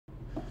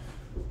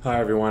Hi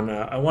everyone.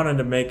 I wanted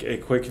to make a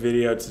quick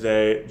video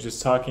today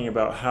just talking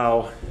about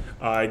how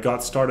I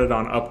got started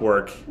on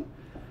Upwork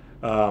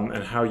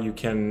and how you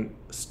can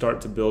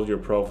start to build your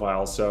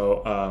profile.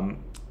 So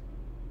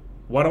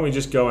why don't we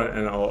just go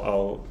and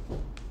I'll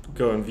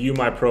go and view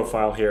my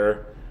profile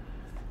here,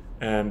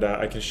 and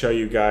I can show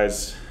you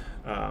guys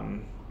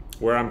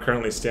where I'm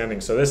currently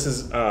standing. So this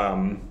is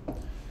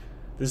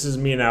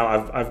me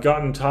now. I've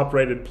gotten top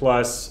rated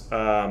plus.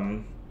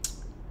 I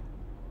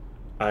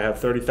have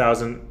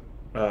 30,000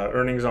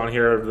 earnings on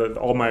here.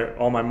 All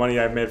my money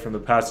I've made from the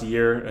past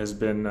year has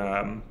been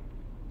on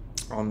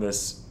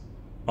this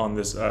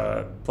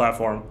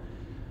platform.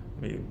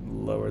 Let me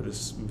lower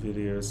this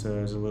video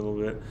size a little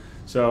bit.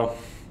 So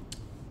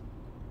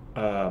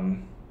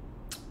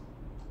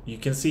you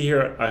can see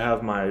here I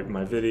have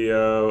my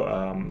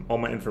video, all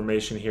my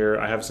information here.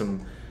 I have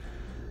some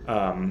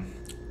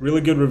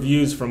really good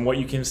reviews from what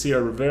you can see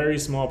are very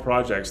small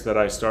projects that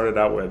I started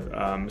out with.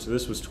 So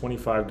this was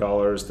 $25,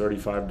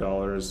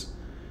 $35,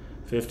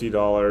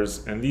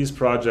 $50, and these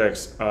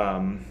projects.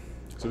 So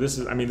this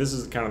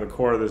is kind of the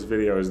core of this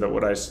video. Is that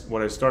what I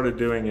started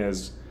doing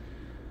is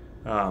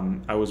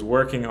I was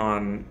working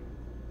on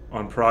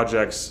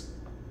projects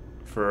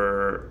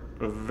for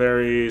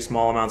very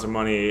small amounts of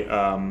money.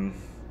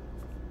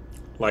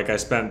 Like I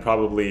spent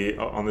probably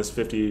on this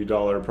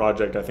 $50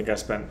 project, I think I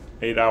spent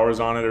 8 hours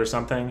on it or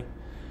something.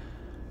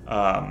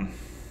 And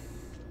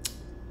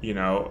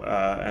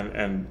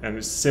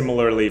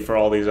similarly for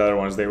all these other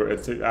ones,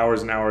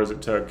 hours and hours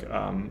it took.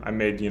 I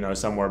made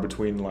somewhere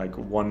between like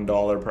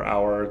 $1 per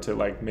hour to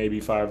like maybe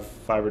five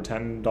or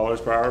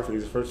 $10 per hour for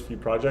these first few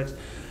projects.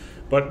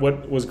 But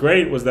what was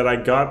great was that I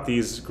got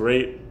these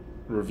great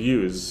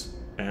reviews,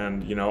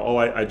 and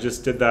I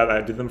just did that.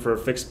 I did them for a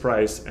fixed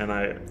price, and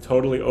I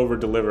totally over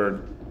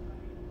delivered.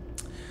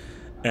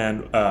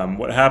 And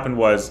what happened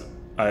was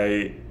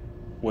I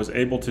was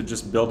able to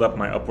just build up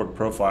my Upwork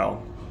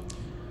profile.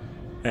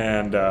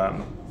 And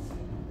yeah,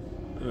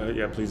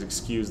 please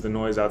excuse the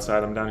noise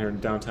outside. I'm down here in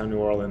downtown New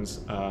Orleans.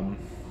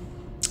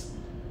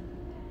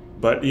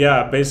 But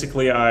yeah,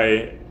 basically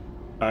I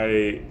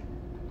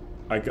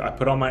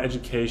put on my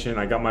education.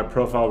 I got my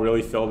profile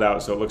really filled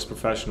out so it looks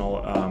professional.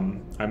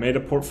 I made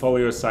a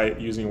portfolio site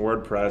using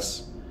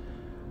WordPress,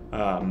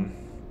 and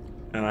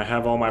I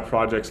have all my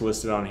projects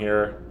listed on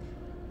here.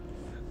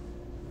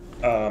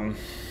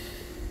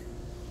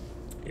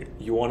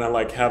 You want to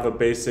like have a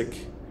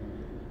basic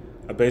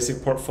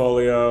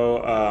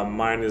portfolio.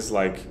 Mine is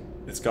like,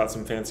 it's got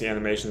some fancy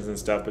animations and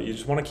stuff, but you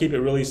just want to keep it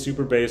really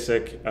super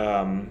basic.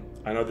 I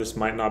know this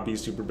might not be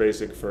super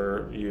basic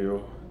for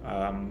you,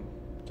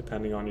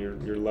 depending on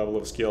your level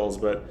of skills,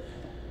 but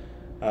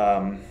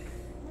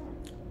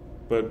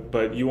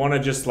you want to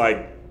just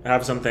like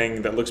have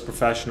something that looks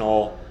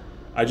professional.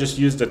 I just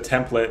used a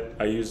template.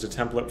 I used a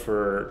template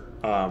for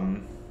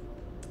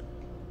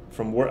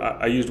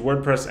I used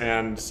WordPress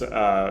and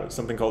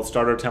something called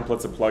Starter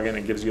Templates, a plugin.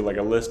 It gives you like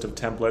a list of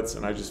templates,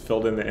 and I just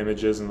filled in the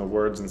images and the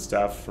words and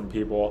stuff from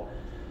people.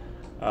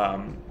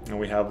 And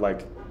we have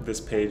like this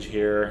page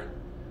here.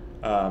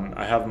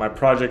 I have my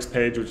projects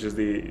page, which is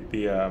the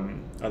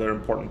other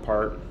important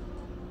part.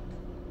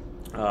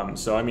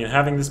 So I mean,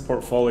 having this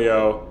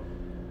portfolio,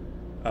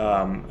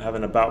 have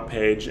an about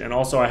page, and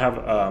also I have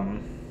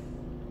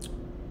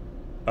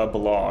a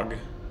blog.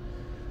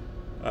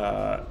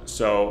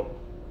 So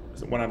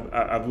when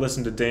I've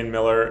listened to Dain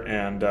Miller,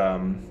 and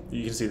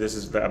you can see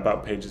the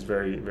about page is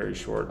very, very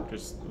short,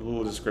 just a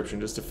little description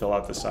just to fill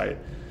out the site.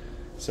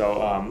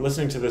 So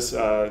listening to this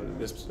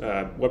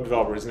web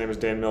developer, his name is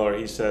Dain Miller.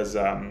 He says,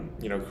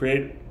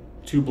 create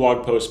 2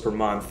 blog posts per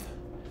month,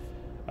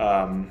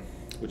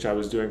 which I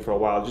was doing for a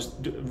while.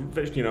 Just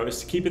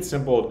just to keep it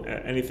simple.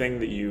 Anything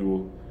that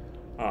you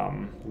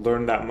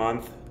learn that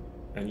month,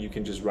 and you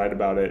can just write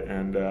about it.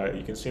 And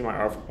you can see my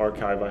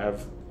archive. I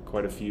have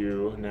quite a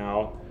few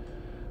now.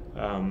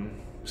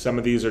 Some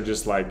of these are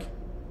just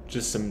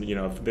some,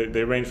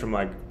 they range from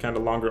like kind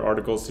of longer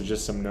articles to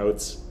just some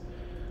notes.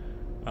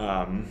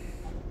 But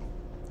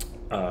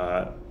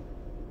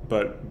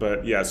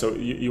yeah, so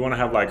you want to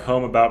have like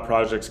home, about,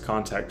 projects,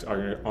 contact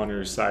on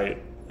your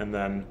site, and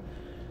then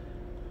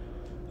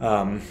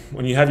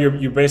when you have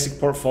your basic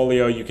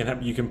portfolio, you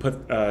can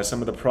put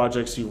some of the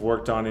projects you've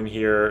worked on in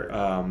here.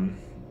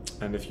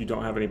 And if you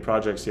don't have any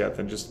projects yet,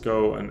 then just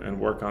go and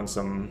work on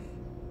some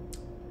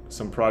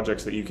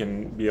projects that you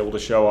can be able to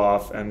show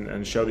off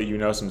and show that you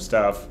know some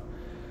stuff.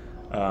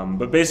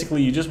 But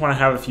basically, you just want to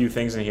have a few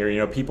things in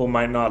here. People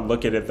might not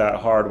look at it that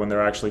hard when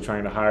they're actually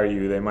trying to hire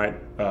you. They might,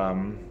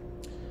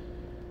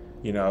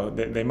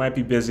 they might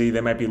be busy. They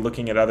might be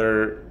looking at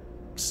other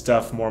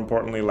stuff, more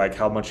importantly, like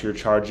how much you're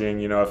charging.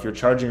 If you're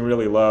charging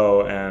really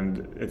low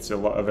and it's a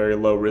very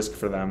low risk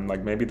for them,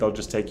 like maybe they'll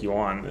just take you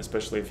on,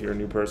 especially if you're a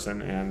new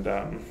person. And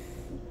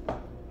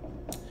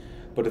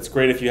but it's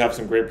great if you have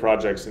some great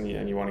projects and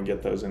you want to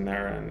get those in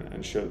there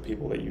and show the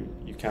people that you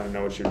kind of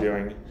know what you're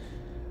doing.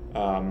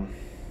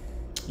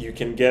 You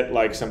can get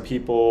like some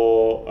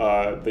people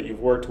that you've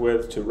worked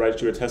with to write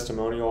you a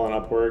testimonial on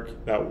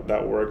Upwork.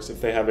 That works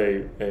if they have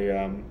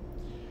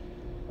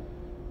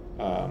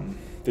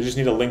They just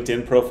need a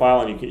LinkedIn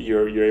profile, and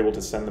you're able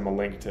to send them a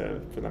link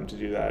for them to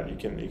do that. You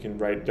can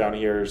write down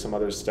here some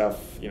other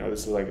stuff. You know,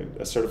 this is like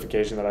a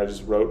certification that I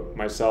just wrote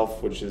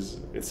myself,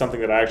 it's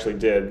something that I actually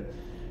did.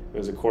 It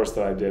was a course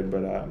that I did,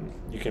 but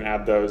you can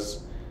add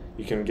those.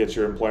 You can get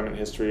your employment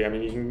history. I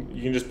mean,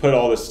 you can just put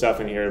all this stuff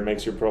in here. It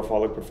makes your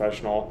profile look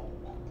professional.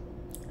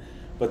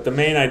 But the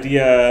main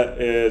idea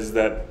is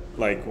that,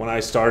 like, when I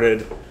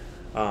started,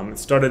 it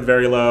started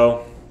very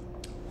low.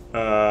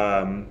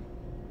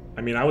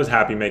 I mean, I was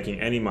happy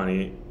making any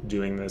money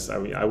doing this. I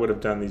mean, I would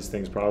have done these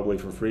things probably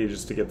for free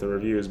just to get the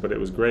reviews, but it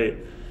was great.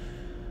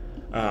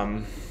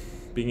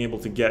 Being able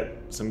to get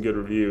some good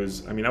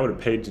reviews. I mean, I would have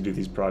paid to do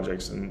these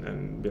projects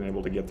and been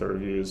able to get the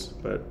reviews,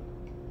 but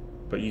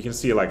you can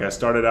see, like, I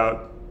started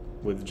out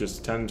with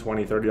just $10,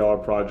 $20,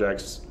 $30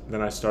 projects.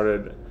 Then I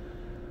started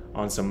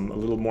on some a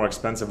little more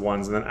expensive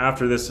ones. And then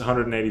after this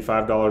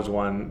 $185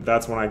 one,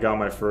 that's when I got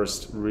my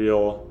first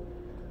real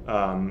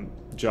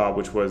job,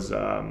 which was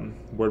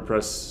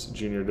WordPress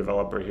junior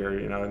developer here.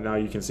 You know, now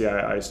you can see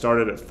I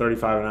started at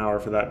 $35 an hour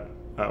for that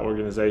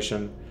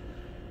organization,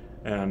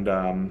 and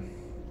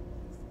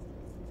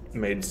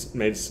made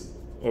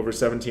over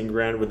 17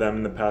 grand with them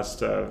in the past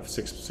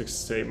 6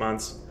 to 8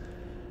 months.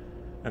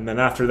 And then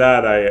after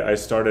that, I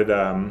started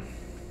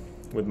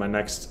with my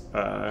next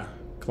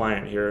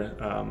client here.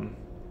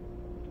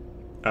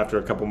 After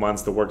a couple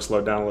months, the work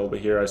slowed down a little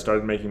bit here. I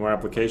started making more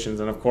applications,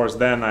 and of course,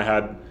 then I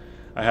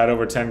had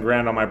over 10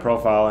 grand on my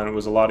profile, and it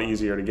was a lot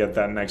easier to get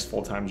that next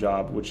full-time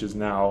job, which is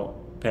now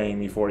paying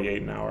me $48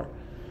 an hour.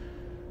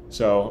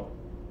 So,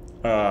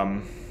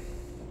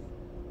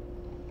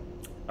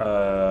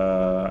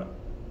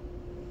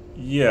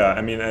 yeah,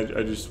 I mean,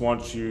 I just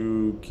want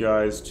you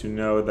guys to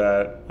know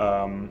that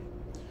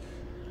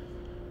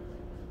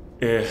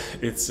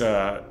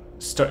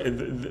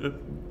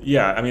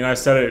yeah, I mean, I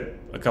said it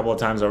a couple of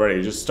times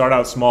already. Just start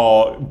out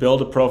small,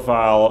 build a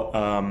profile,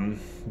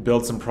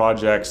 build some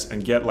projects,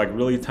 and get like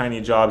really tiny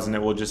jobs, and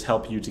it will just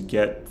help you to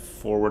get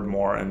forward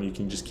more, and you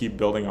can just keep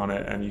building on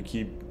it, and you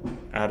keep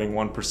adding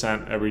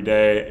 1% every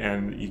day,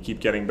 and you keep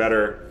getting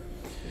better.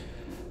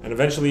 And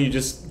eventually you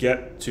just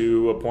get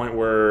to a point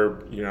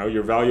where, you know,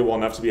 you're valuable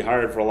enough to be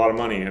hired for a lot of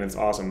money, and it's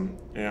awesome.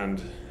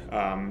 And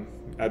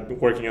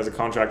working as a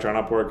contractor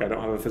on Upwork, I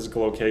don't have a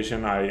physical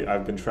location.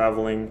 I've been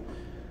traveling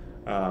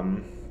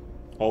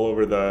all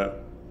over the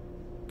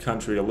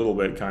country a little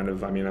bit, kind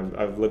of. I mean,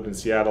 I've lived in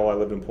Seattle, I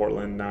lived in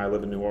Portland, now I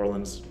live in New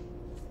Orleans,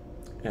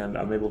 and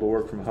I'm able to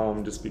work from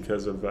home just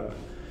because of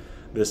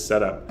this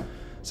setup.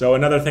 So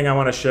another thing I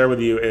want to share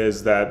with you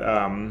is that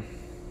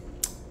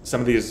some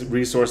of these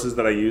resources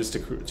that I use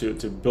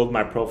to build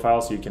my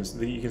profile, so you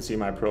can see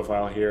my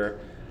profile here.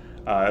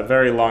 A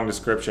very long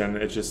description.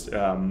 It's just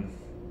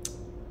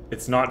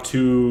it's not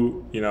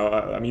too, you know,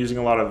 I'm using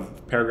a lot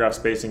of paragraph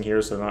spacing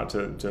here, so not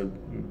to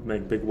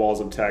make big walls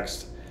of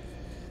text.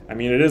 I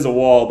mean, it is a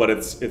wall, but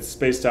it's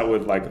spaced out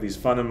with like these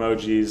fun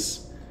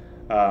emojis,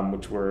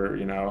 which were,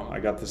 you know, I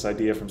got this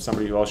idea from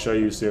somebody who I'll show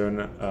you soon.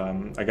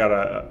 I got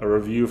a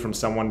review from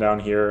someone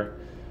down here.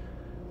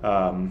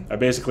 I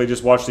basically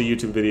just watched the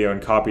YouTube video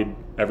and copied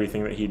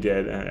everything that he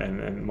did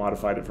and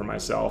modified it for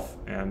myself.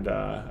 And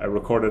I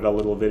recorded a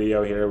little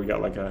video here. We got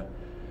like a,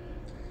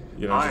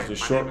 you know, just a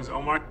short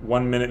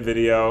 1 minute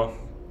video.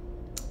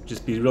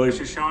 Just be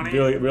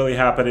really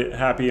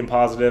happy and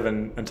positive,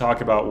 and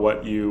talk about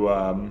what you've,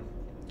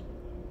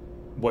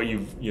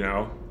 you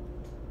know,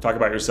 talk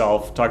about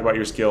yourself, talk about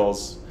your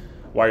skills,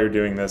 why you're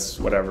doing this,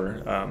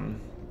 whatever.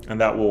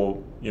 And that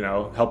will, you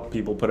know, help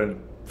people put a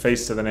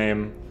face to the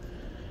name,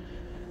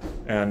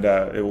 and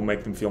it will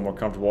make them feel more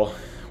comfortable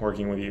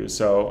working with you.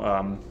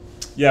 So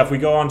yeah, if we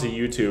go on to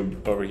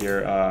YouTube over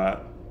here,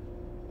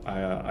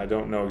 I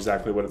don't know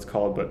exactly what it's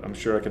called, but I'm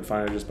sure I can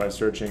find it just by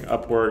searching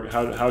Upwork,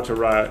 how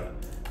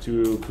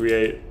to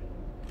create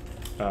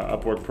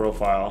Upwork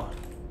profile.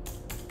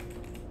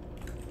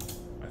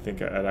 I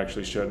think I'd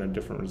actually showed a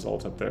different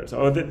result up there.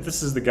 So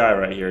this is the guy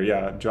right here,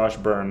 yeah, Josh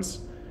Burns.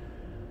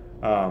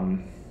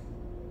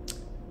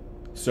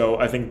 So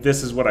I think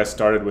this is what I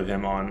started with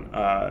him on.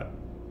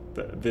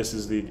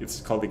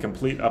 It's called the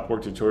Complete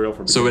Upwork Tutorial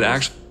for Beginners. So it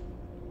actually,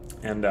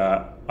 and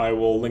I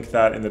will link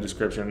that in the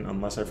description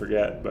unless I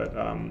forget, but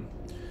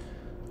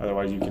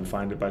otherwise you can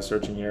find it by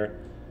searching here.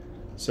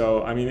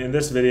 So I mean, in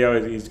this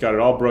video, he's got it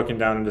all broken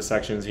down into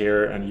sections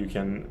here, and you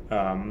can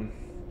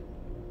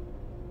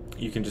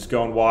just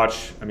go and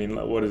watch. I mean,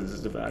 what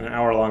is this, an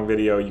hour-long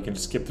video? You can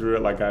skip through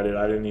it like I did.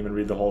 I didn't even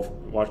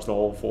watch the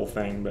whole full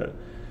thing, but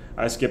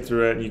I skipped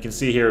through it, and you can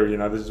see here, you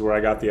know, this is where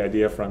I got the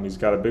idea from. He's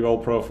got a big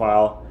old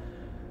profile,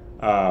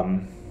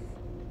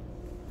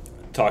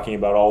 talking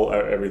about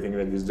everything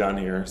that he's done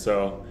here.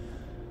 So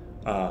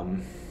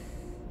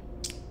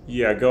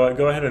yeah,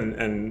 go ahead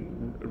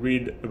and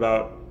read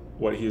about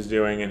what he's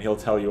doing, and he'll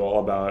tell you all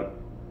about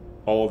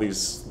all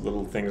these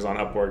little things on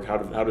Upwork,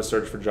 how to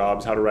search for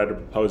jobs, how to write a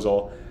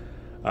proposal.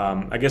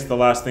 I guess the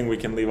last thing we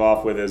can leave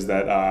off with is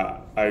that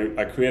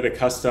I create a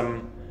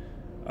custom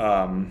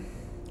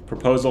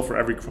proposal for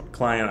every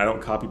client. I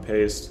don't copy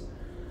paste.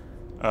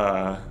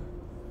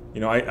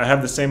 I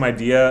have the same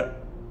idea.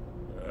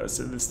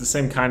 So it's the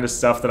same kind of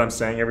stuff that I'm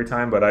saying every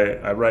time, but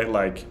I write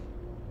like,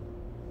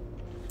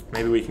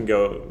 maybe we can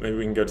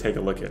go take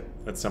a look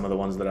at some of the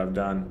ones that I've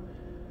done.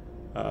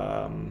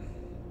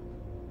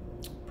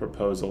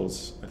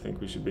 Proposals. I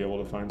think we should be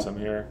able to find some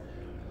here.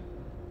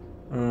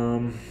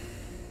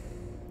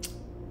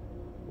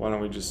 Why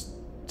don't we just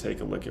take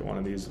a look at one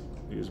of these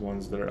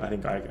ones that are, I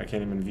think I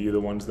can't even view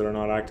the ones that are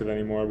not active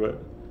anymore, but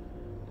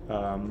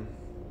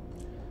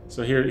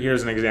so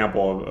here's an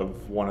example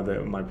of one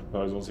of my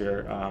proposals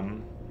here.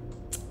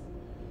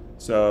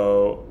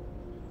 So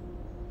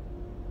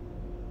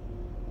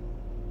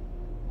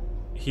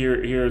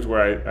here's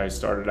where I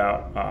started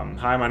out.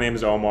 Hi, my name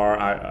is Omar.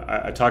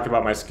 I talk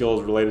about my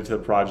skills related to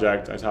the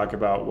project. I talk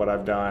about what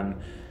I've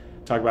done,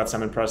 talk about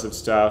some impressive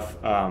stuff.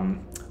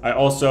 I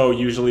also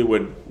usually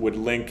would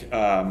link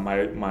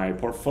my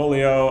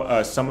portfolio,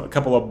 a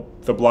couple of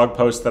the blog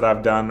posts that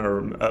I've done,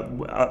 or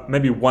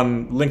maybe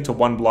link to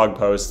one blog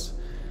post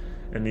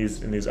in these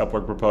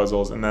Upwork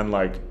proposals, and then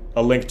like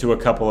a link to a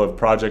couple of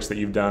projects that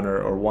you've done,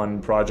 or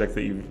one project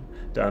that you've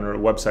done, or a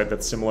website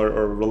that's similar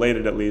or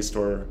related at least,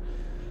 or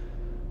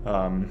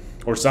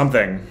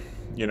something.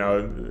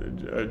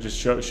 Just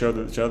show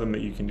them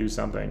that you can do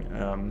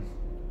something.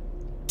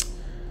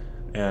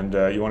 And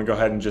you want to go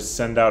ahead and just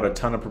send out a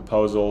ton of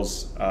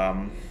proposals.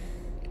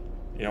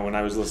 When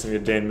I was listening to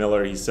Dain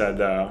Miller, he said,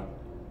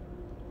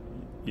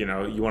 you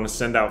want to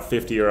send out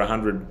 50 or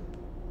 100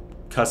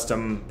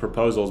 custom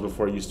proposals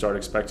before you start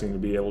expecting to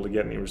be able to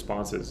get any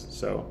responses.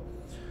 So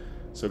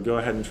go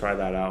ahead and try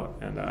that out,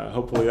 and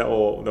hopefully that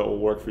will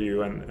work for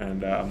you.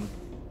 And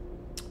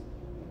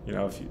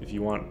if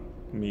you want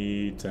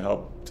me to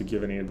help to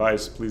give any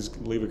advice, please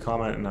leave a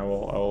comment, and I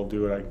will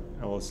do it.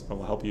 I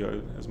will help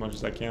you as much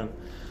as I can.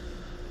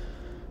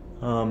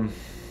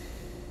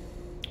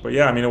 But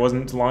yeah, it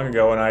wasn't too long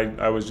ago, and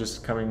I was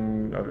just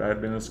coming. I had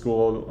been in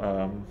school,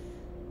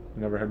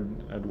 never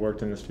had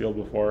worked in this field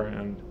before,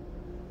 and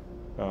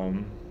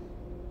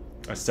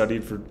I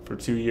studied for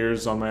 2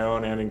 years on my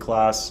own and in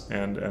class,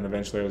 and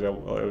eventually I was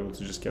able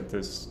to just get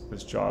this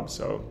job.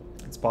 So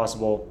it's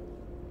possible,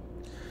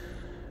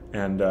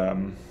 and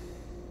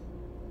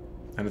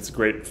it's a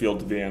great field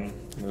to be in.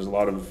 And there's a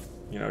lot of,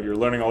 you're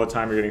learning all the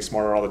time, you're getting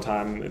smarter all the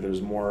time,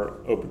 there's more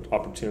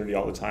opportunity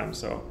all the time.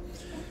 So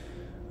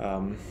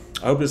I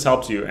hope this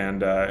helped you,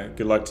 and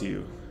good luck to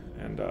you,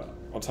 and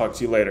I'll talk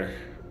to you later.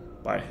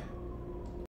 Bye.